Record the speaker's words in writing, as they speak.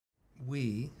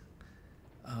we,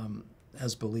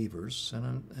 as believers,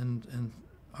 and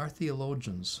our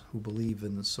theologians who believe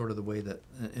in the sort of the way that,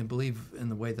 and believe in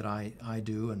the way that I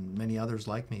do, and many others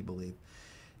like me believe,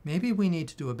 maybe we need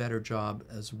to do a better job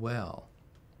as well.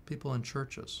 People in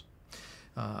churches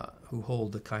who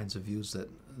hold the kinds of views that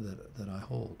I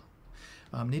hold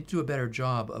need to do a better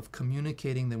job of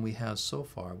communicating than we have so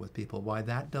far with people. Why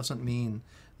that doesn't mean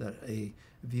that a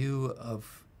view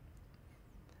of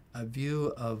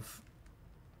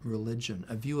religion,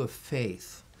 a view of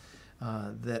faith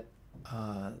that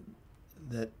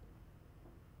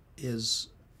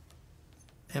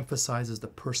emphasizes the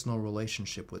personal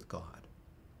relationship with God,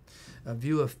 a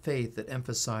view of faith that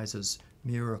emphasizes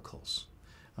miracles,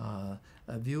 a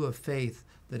view of faith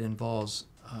that involves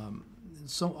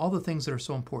all the things that are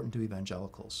so important to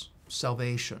evangelicals: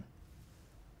 salvation,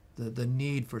 the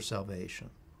need for salvation,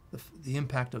 the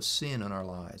impact of sin in our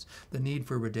lives, the need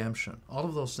for redemption, all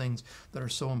of those things that are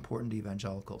so important to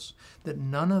evangelicals, that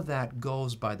none of that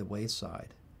goes by the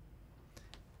wayside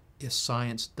if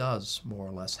science does more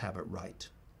or less have it right.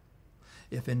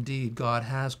 If indeed God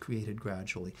has created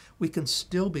gradually, we can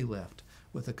still be left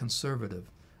with a conservative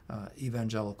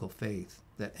evangelical faith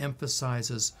that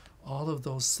emphasizes all of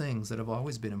those things that have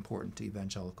always been important to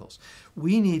evangelicals.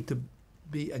 We need to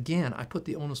be, again, I put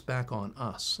the onus back on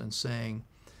us and saying,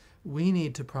 we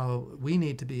need to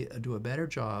do a better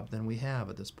job than we have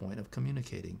at this point of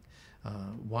communicating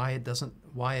why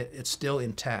it's still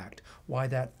intact, why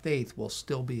that faith will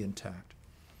still be intact.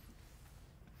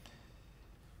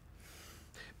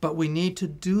 But we need to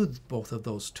do both of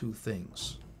those two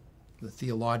things, the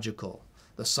theological,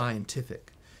 the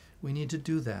scientific. We need to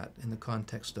do that in the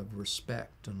context of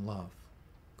respect and love,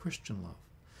 Christian love.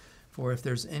 For if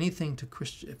there's anything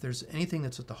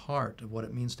that's at the heart of what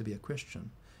it means to be a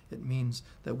Christian, it means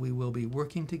that we will be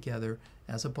working together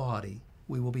as a body.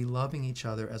 We will be loving each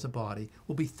other as a body.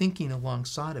 We'll be thinking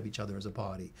alongside of each other as a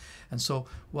body. And so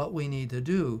what we need to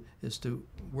do is to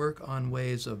work on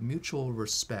ways of mutual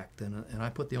respect. And I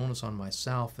put the onus on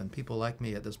myself and people like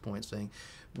me at this point, saying,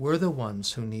 we're the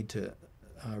ones who need to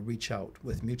reach out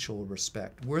with mutual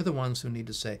respect. We're the ones who need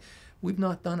to say, we've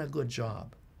not done a good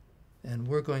job. And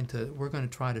we're going to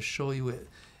try to show you it.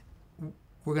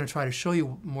 We're going to try to show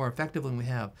you more effectively than we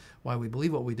have why we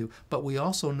believe what we do. But we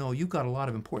also know you've got a lot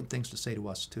of important things to say to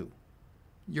us too.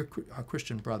 You're our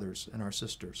Christian brothers and our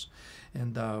sisters.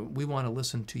 And we want to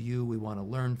listen to you. We want to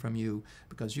learn from you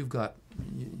because you're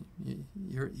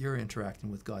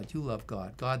interacting with God. You love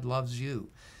God. God loves you.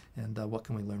 And what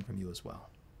can we learn from you as well?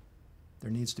 There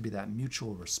needs to be that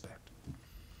mutual respect.